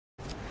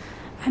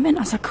I'm in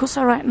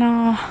Asakusa right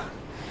now,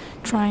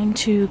 trying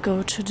to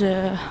go to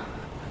the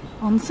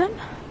Onsen,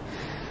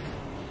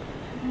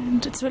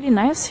 and it's really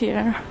nice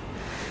here.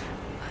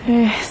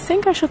 I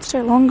think I should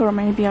stay longer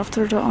maybe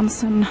after the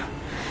Onsen.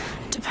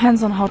 It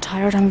depends on how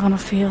tired I'm gonna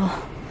feel.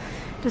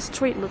 The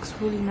street looks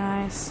really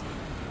nice.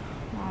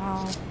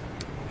 Wow.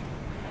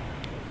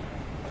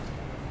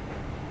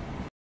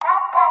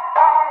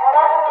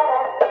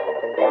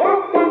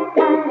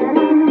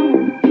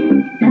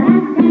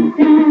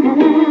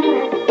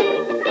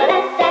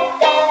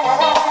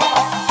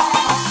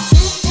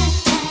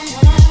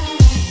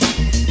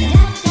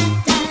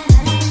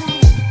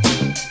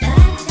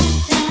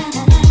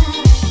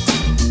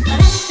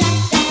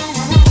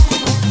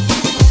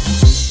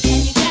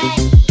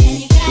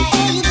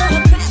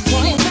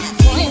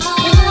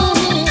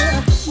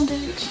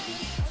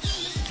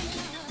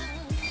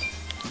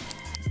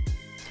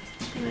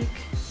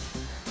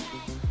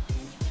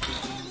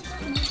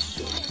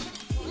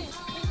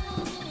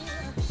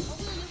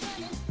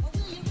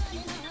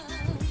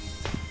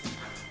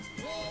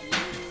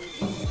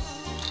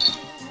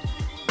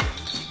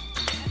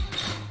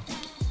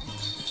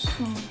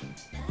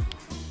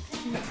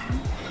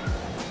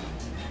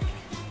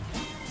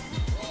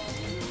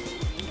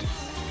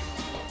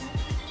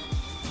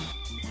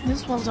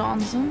 This was the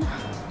Onsen,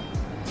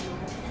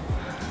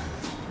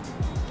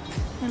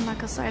 in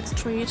like a side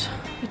street.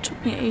 It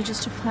took me ages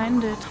to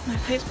find it. My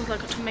face was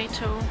like a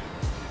tomato,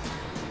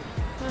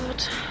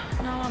 but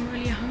now I'm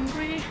really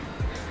hungry,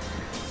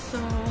 so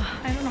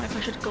I don't know if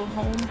I should go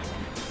home.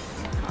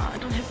 I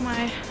don't have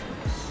my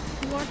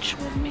watch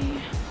with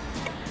me.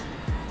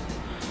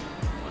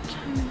 What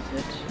time is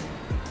it?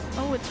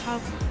 Oh, it's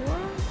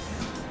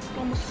 3:30,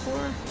 almost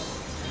 4.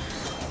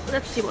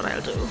 Let's see what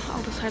I'll do.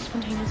 I'll decide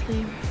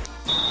spontaneously.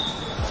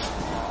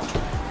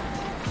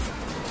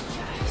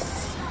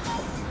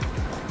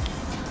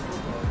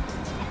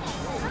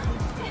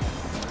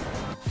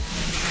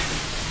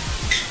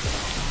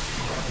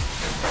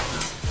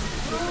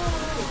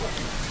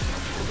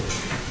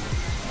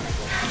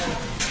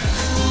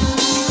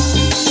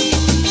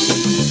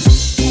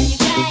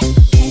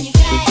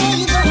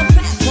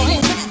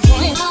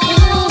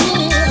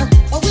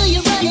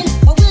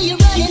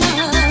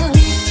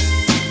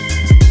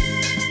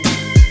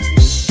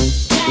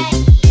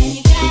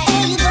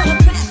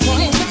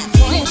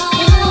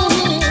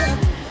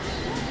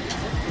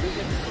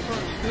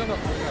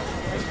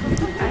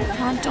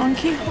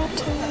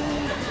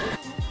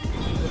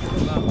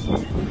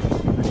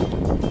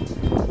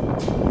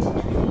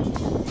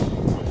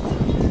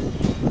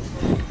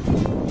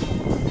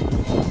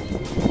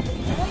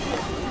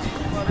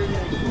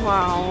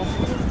 Wow.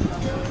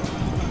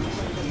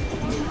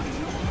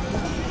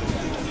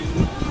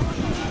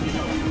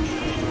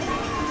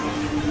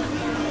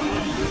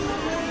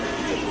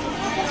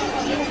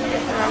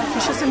 There are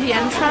fishes in the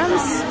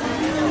entrance.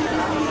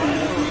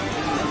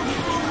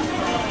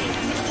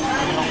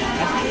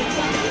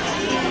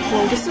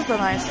 Whoa, this is a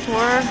nice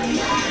store.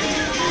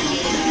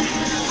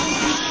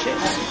 Shit.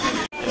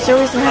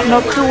 Seriously, I have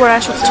no clue where I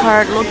should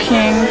start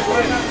looking.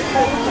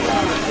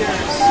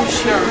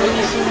 Sushi.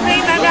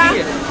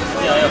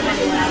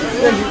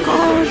 Oh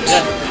God.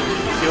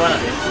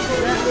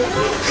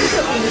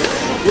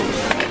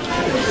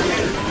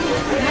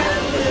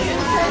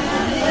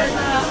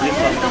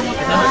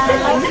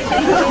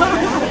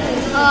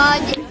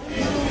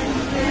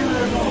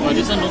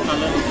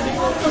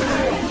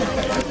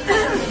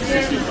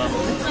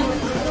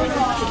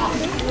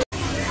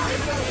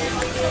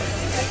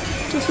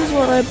 This is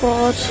what I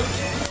bought.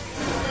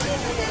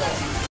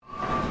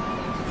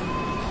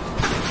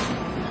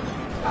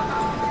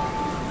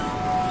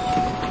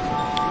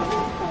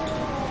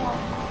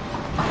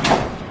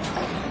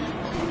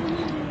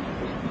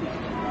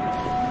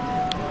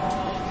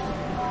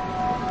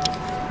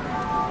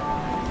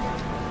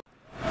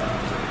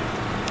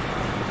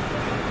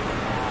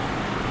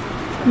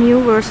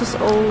 New versus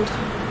old.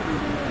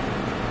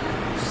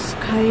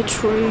 Sky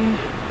tree.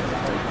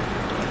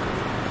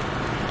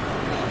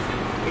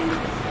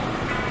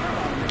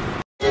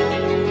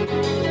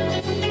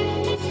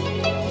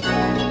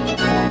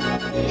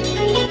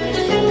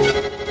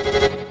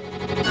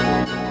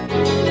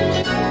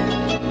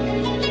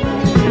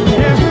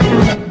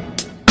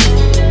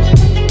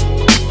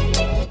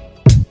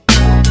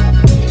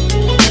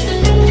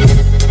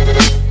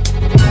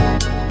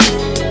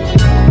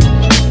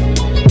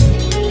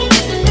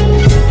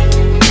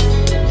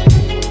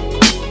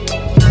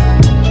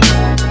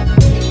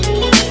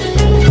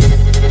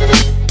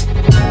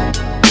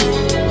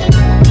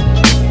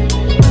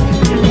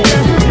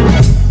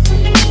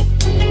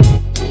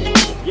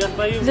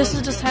 This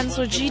is the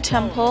Senso-Ji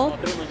temple.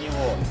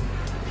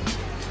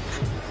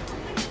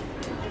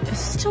 It's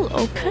still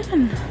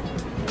open.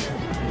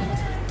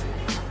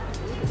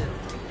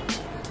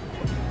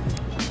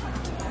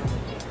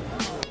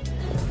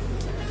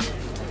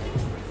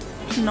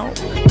 No.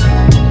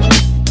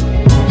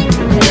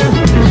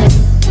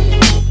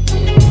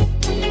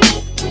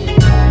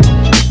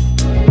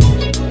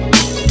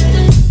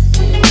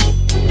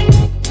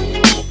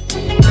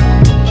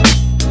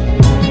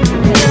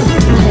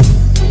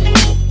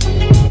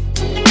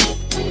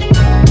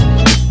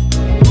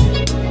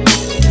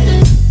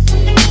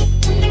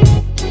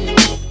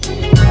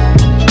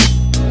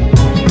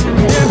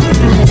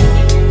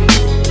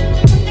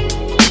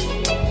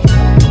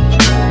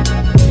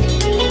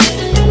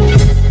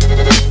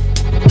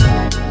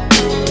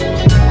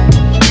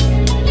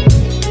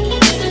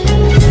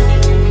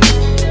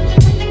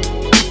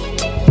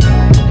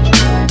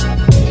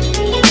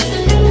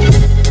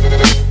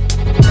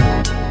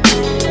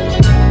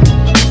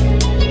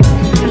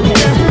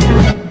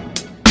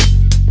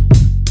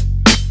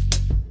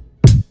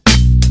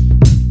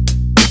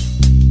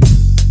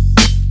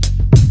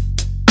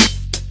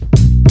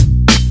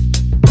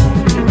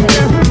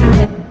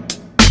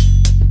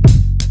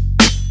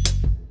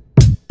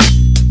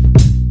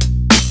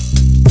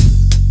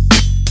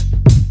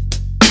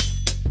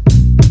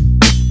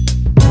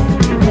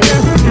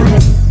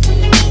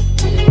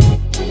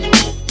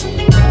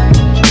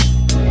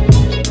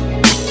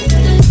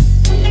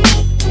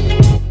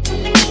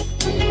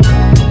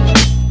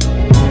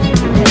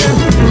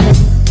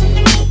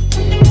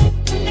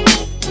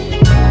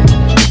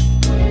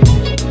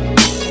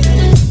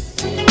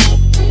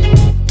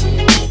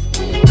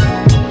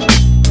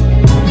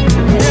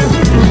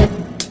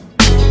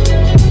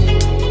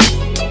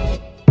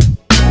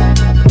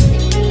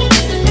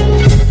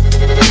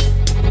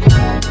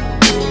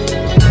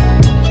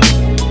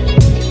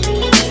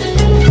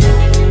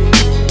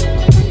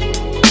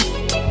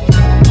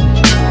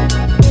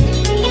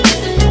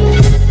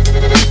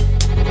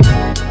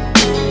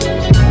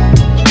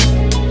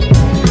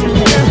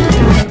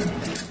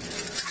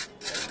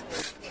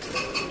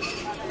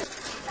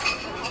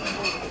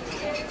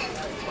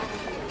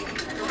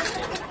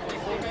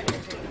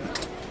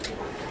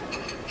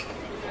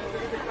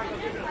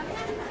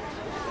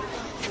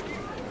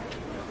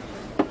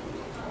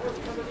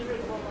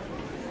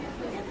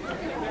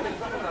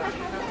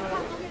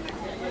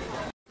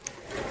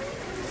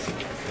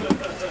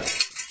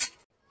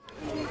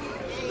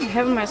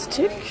 have my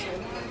stick.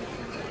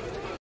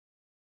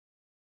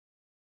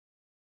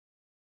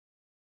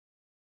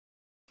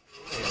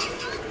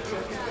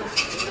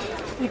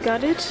 I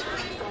got it.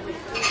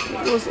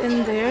 It was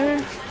in there.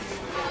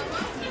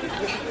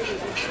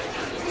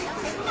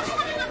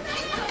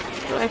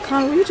 But I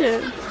can't read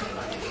it.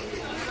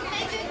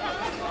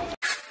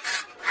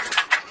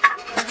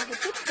 I have a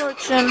good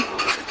fortune.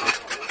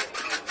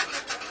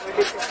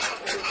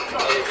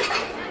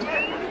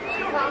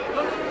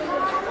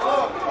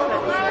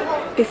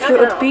 If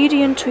you're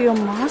obedient to your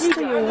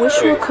master, your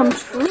wish will come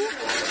true?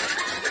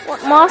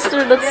 What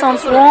master? That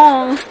sounds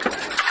wrong.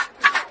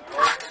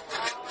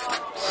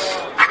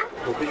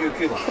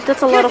 But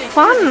that's a lot of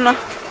fun.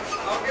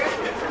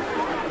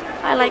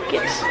 I like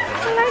it.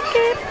 I like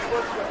it.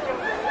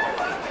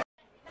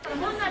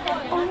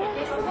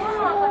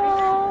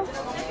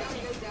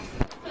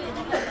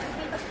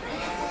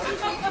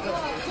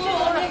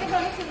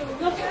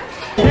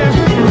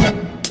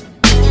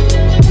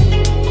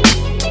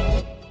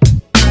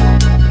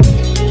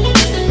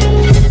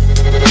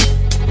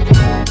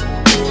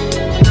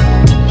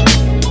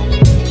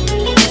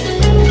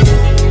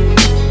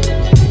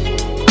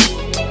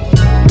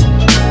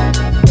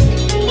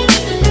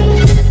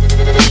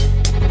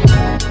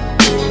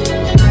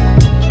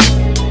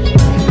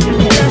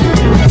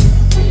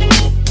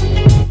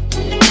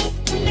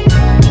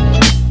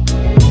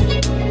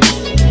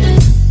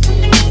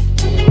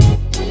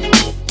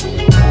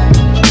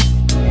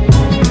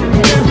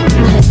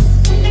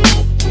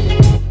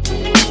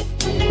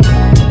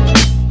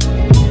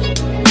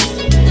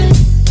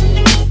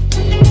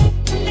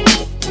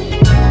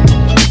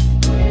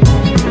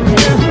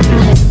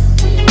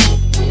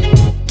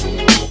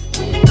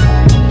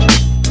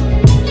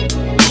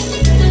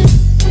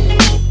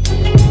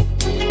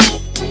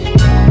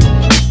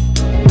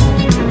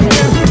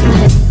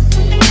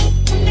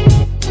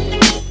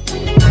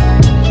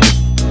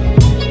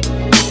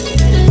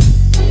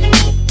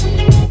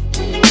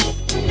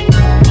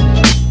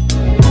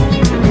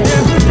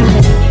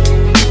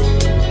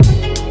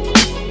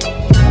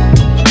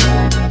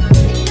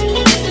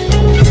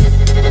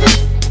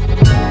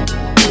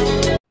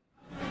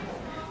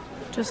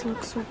 Just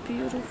looks so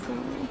beautiful.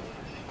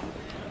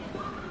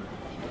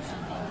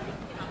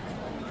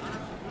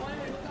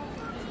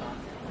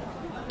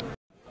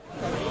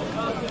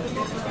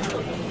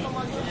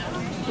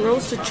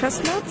 Roasted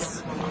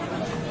chestnuts.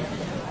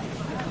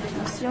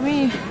 Looks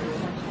yummy.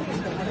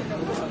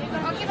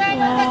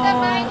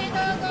 Wow.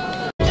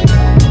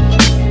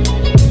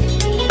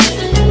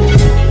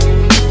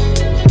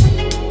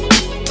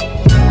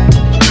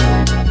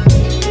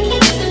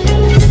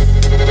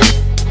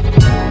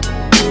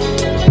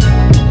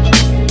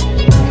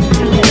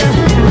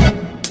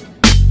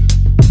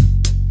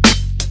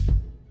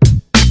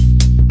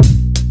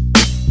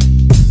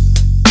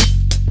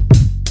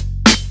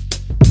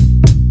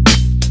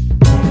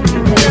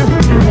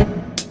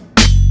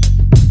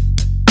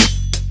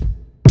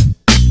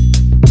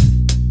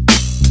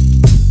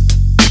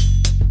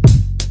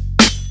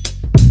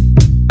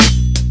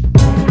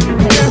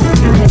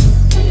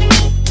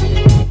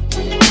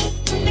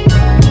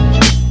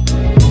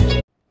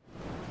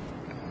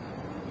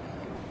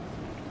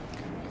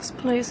 This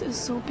place is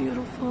so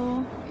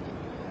beautiful.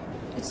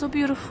 It's so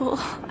beautiful.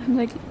 I'm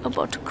like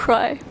about to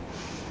cry.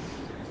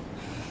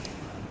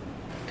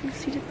 Do you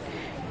see the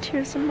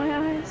tears in my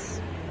eyes?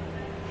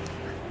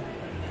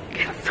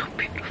 It's so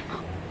beautiful.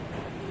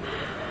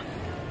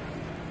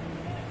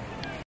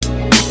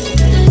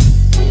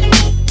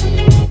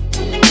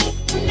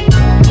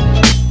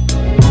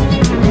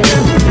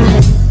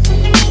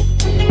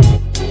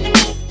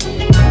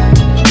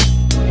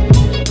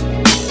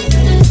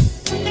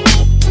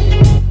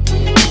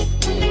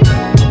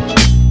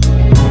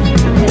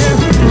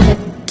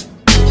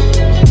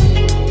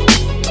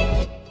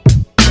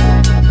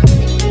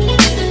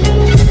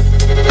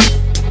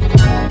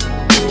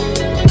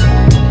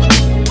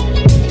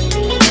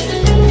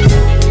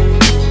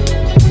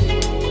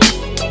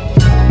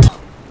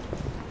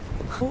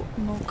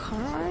 No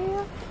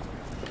car.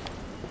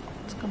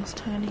 It's gonna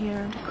stand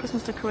here. The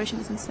Christmas decoration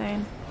is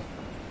insane.